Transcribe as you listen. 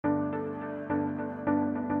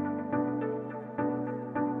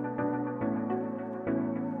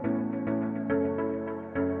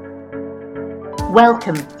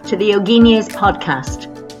Welcome to the Yoginias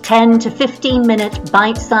podcast, 10 to 15 minute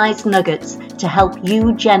bite-sized nuggets to help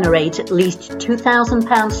you generate at least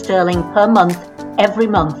 £2,000 sterling per month every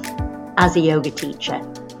month as a yoga teacher.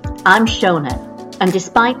 I'm Shona, and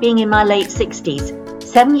despite being in my late 60s,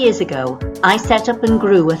 7 years ago, I set up and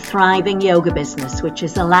grew a thriving yoga business which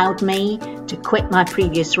has allowed me to quit my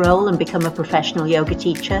previous role and become a professional yoga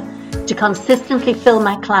teacher, to consistently fill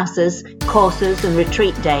my classes, courses and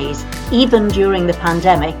retreat days, even during the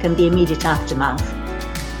pandemic and the immediate aftermath.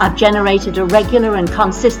 I've generated a regular and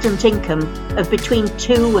consistent income of between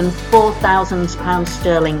 £2,000 and £4,000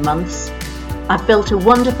 sterling months. I've built a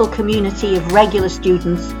wonderful community of regular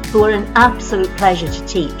students who are an absolute pleasure to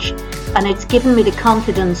teach, and it's given me the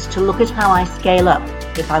confidence to look at how I scale up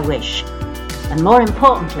if I wish. And more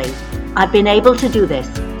importantly, I've been able to do this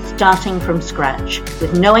starting from scratch,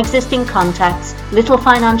 with no existing contacts, little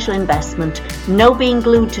financial investment, no being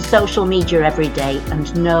glued to social media every day,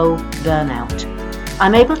 and no burnout.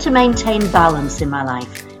 I'm able to maintain balance in my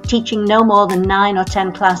life, teaching no more than 9 or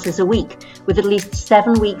 10 classes a week, with at least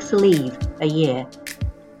 7 weeks leave a year.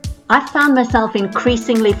 I found myself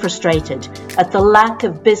increasingly frustrated at the lack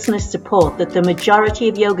of business support that the majority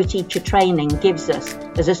of yoga teacher training gives us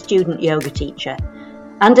as a student yoga teacher,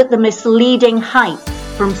 and at the misleading hype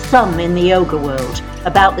from some in the yoga world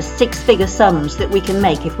about the 6-figure sums that we can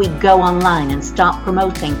make if we go online and start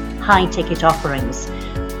promoting high-ticket offerings.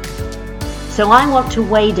 So I want to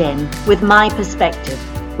wade in with my perspective,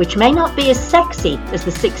 which may not be as sexy as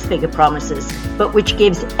the 6-figure promises, but which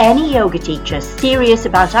gives any yoga teacher serious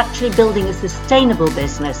about actually building a sustainable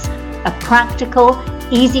business, a practical,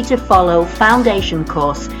 easy-to-follow foundation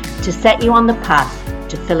course to set you on the path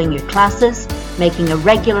to filling your classes, making a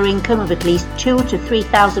regular income of at least £2,000 to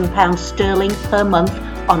 £3,000 sterling per month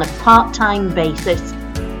on a part-time basis,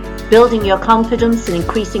 building your confidence and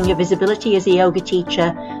increasing your visibility as a yoga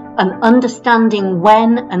teacher, and understanding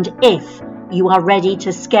when and if you are ready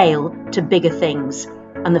to scale to bigger things,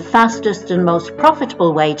 and the fastest and most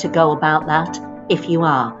profitable way to go about that if you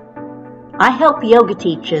are. I help yoga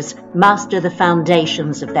teachers master the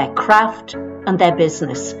foundations of their craft and their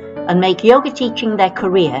business, and make yoga teaching their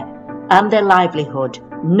career and their livelihood,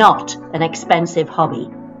 not an expensive hobby.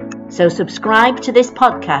 So subscribe to this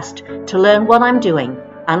podcast to learn what I'm doing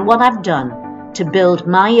and what I've done to build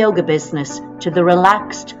my yoga business to the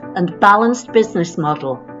relaxed and balanced business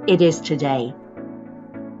model it is today.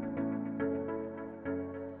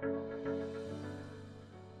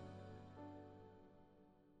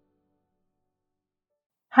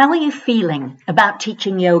 How are you feeling about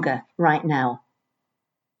teaching yoga right now?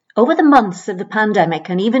 Over the months of the pandemic,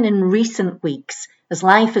 and even in recent weeks, as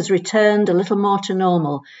life has returned a little more to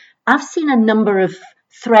normal, I've seen a number of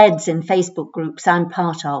threads in Facebook groups I'm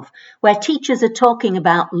part of, where teachers are talking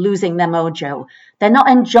about losing their mojo. They're not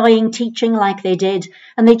enjoying teaching like they did,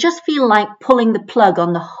 and they just feel like pulling the plug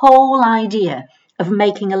on the whole idea of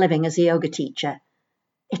making a living as a yoga teacher.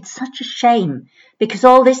 It's such a shame, because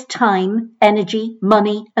all this time, energy,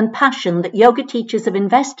 money, and passion that yoga teachers have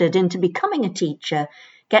invested into becoming a teacher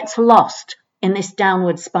gets lost in this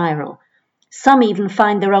downward spiral. Some even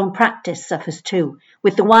find their own practice suffers too,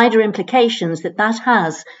 with the wider implications that that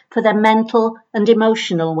has for their mental and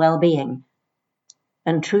emotional well-being.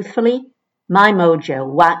 And truthfully, my mojo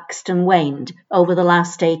waxed and waned over the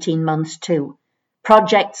last 18 months too.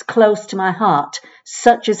 Projects close to my heart,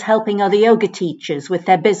 such as helping other yoga teachers with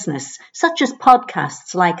their business, such as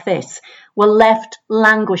podcasts like this, were left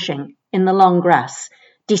languishing in the long grass,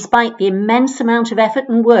 despite the immense amount of effort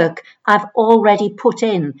and work I've already put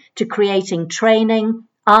in to creating training,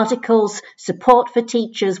 articles, support for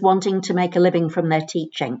teachers wanting to make a living from their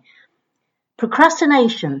teaching.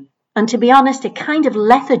 Procrastination, and to be honest, a kind of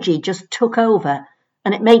lethargy just took over,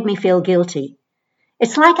 and it made me feel guilty.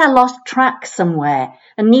 It's like I lost track somewhere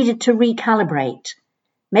and needed to recalibrate.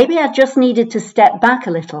 Maybe I just needed to step back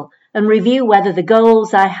a little and review whether the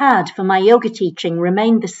goals I had for my yoga teaching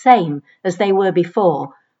remained the same as they were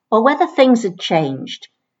before, or whether things had changed.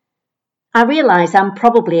 I realise I'm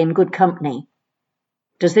probably in good company.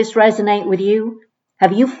 Does this resonate with you?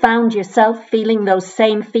 Have you found yourself feeling those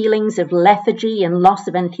same feelings of lethargy and loss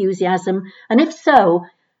of enthusiasm? And if so,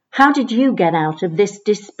 how did you get out of this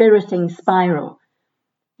dispiriting spiral?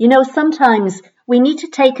 You know, sometimes we need to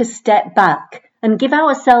take a step back and give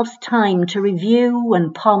ourselves time to review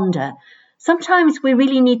and ponder. Sometimes we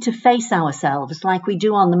really need to face ourselves like we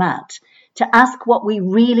do on the mat, to ask what we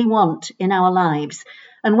really want in our lives,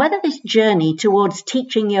 and whether this journey towards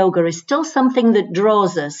teaching yoga is still something that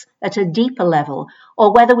draws us at a deeper level,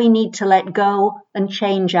 or whether we need to let go and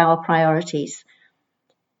change our priorities.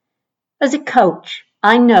 As a coach,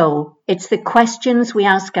 I know it's the questions we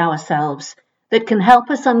ask ourselves that can help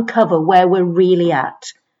us uncover where we're really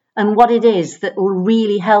at and what it is that will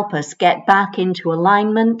really help us get back into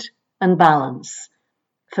alignment and balance.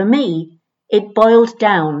 For me, it boiled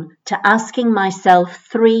down to asking myself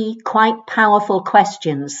 3 quite powerful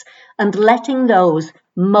questions and letting those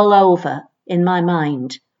mull over in my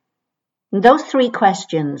mind. And those 3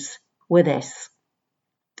 questions were this.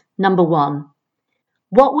 Number 1,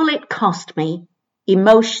 what will it cost me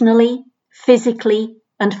emotionally, physically,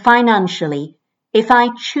 and financially if I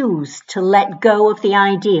choose to let go of the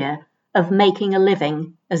idea of making a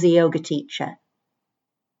living as a yoga teacher?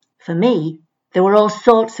 For me, there were all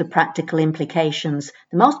sorts of practical implications,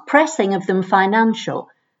 the most pressing of them financial,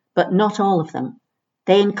 but not all of them.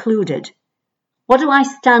 They included, what do I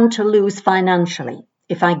stand to lose financially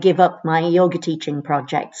if I give up my yoga teaching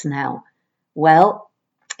projects now? Well,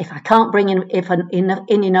 if I can't bring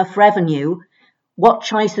in enough revenue, what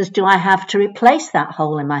choices do I have to replace that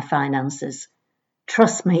hole in my finances?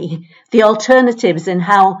 Trust me, the alternatives in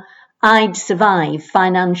how I'd survive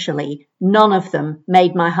financially, none of them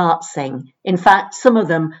made my heart sing. In fact, some of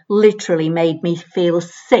them literally made me feel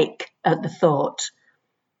sick at the thought.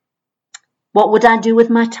 What would I do with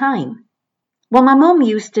my time? Well, my mum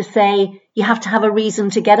used to say, you have to have a reason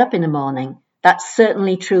to get up in the morning. That's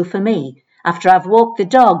certainly true for me. After I've walked the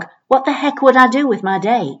dog, what the heck would I do with my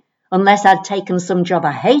day? Unless I'd taken some job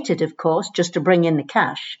I hated, of course, just to bring in the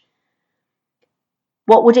cash.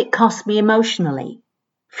 What would it cost me emotionally?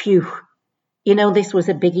 Phew, this was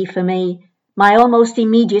a biggie for me. My almost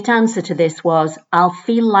immediate answer to this was, I'll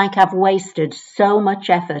feel like I've wasted so much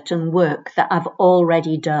effort and work that I've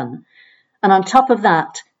already done. And on top of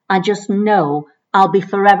that, I just know I'll be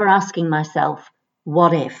forever asking myself,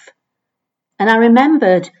 what if? And I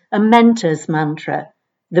remembered a mentor's mantra,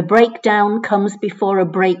 the breakdown comes before a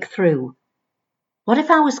breakthrough. What if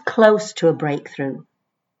I was close to a breakthrough?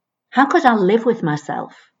 How could I live with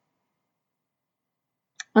myself?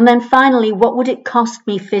 And then finally, what would it cost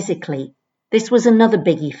me physically? This was another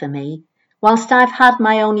biggie for me. Whilst I've had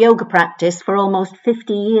my own yoga practice for almost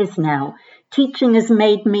 50 years now, teaching has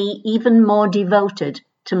made me even more devoted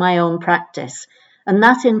to my own practice. And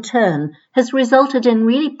that in turn has resulted in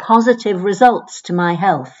really positive results to my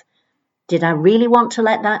health. Did I really want to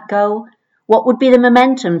let that go? What would be the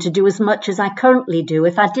momentum to do as much as I currently do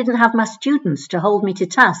if I didn't have my students to hold me to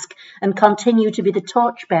task and continue to be the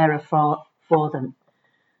torchbearer for them?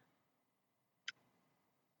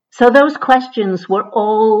 So those questions were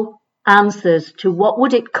all answers to what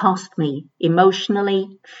would it cost me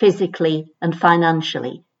emotionally, physically, and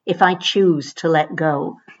financially if I choose to let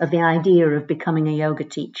go of the idea of becoming a yoga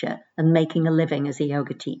teacher and making a living as a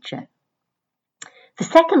yoga teacher. The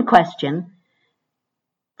second question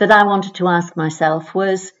that I wanted to ask myself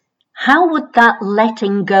was, how would that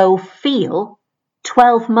letting go feel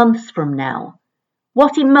 12 months from now?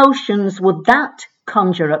 What emotions would that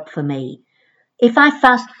conjure up for me? If I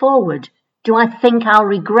fast forward, do I think I'll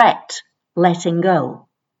regret letting go?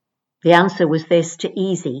 The answer was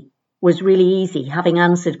really easy, having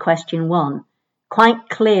answered question 1. Quite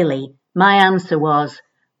clearly, my answer was,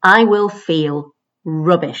 I will feel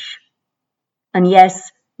rubbish. And yes,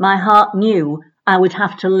 my heart knew I would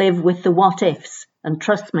have to live with the what ifs, and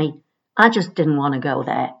trust me, I just didn't want to go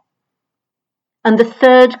there. And the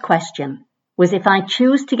third question was, if I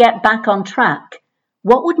choose to get back on track,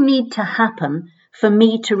 what would need to happen for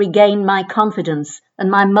me to regain my confidence and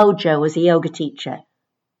my mojo as a yoga teacher?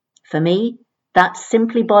 For me, that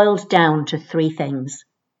simply boiled down to 3 things.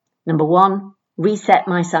 Number 1, reset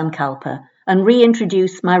my sankalpa and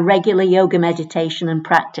reintroduce my regular yoga meditation and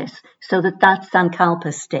practice so that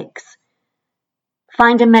sankalpa sticks.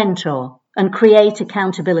 Find a mentor and create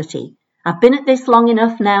accountability. I've been at this long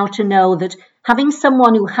enough now to know that having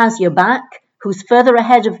someone who has your back, who's further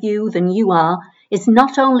ahead of you than you are, is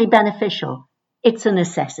not only beneficial, it's a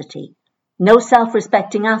necessity. No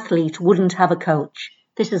self-respecting athlete wouldn't have a coach.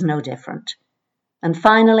 This is no different. And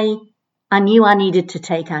finally, I knew I needed to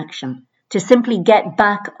take action, to simply get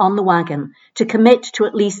back on the wagon, to commit to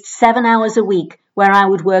at least 7 hours a week where I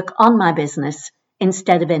would work on my business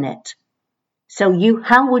instead of in it. So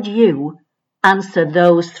how would you answer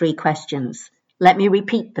those 3 questions? Let me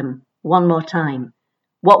repeat them one more time.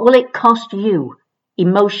 What will it cost you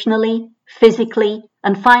emotionally, physically,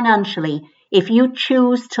 and financially if you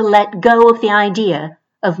choose to let go of the idea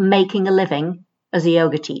of making a living as a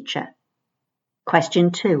yoga teacher?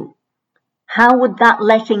 Question 2. How would that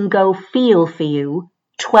letting go feel for you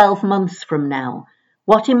 12 months from now?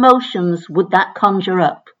 What emotions would that conjure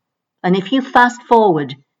up? And if you fast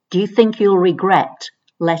forward, do you think you'll regret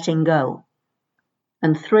letting go?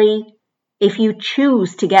 And 3, If you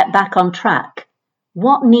choose to get back on track,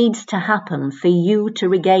 what needs to happen for you to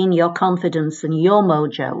regain your confidence and your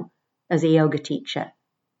mojo as a yoga teacher?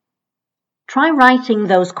 Try writing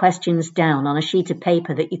those questions down on a sheet of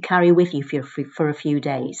paper that you carry with you for a few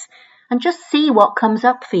days and just see what comes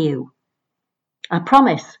up for you. I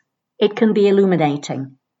promise it can be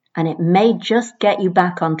illuminating and it may just get you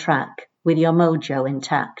back on track with your mojo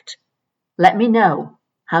intact. Let me know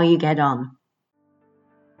how you get on.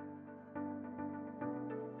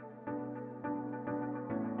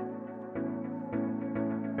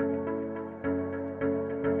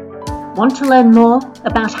 Want to learn more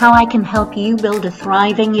about how I can help you build a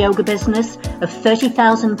thriving yoga business of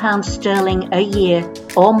 £30,000 sterling a year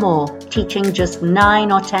or more, teaching just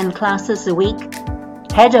 9 or 10 classes a week?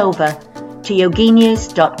 Head over to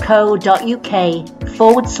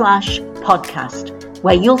yoginias.co.uk/podcast,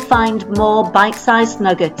 where you'll find more bite-sized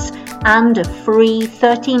nuggets and a free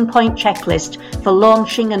 13-point checklist for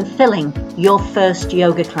launching and filling your first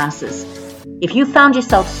yoga classes. If you found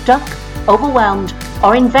yourself stuck, overwhelmed,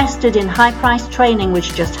 or invested in high-priced training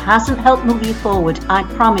which just hasn't helped move you forward, I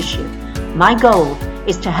promise you, my goal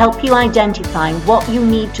is to help you identify what you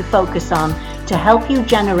need to focus on to help you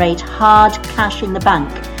generate hard cash in the bank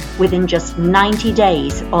within just 90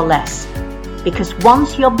 days or less. Because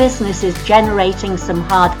once your business is generating some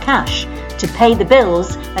hard cash to pay the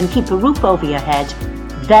bills and keep a roof over your head,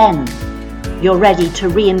 then you're ready to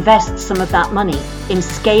reinvest some of that money in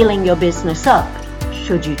scaling your business up,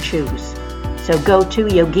 should you choose. So go to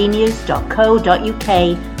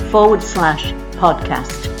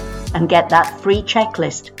yoginias.co.uk/podcast and get that free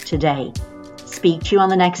checklist today. Speak to you on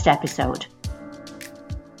the next episode.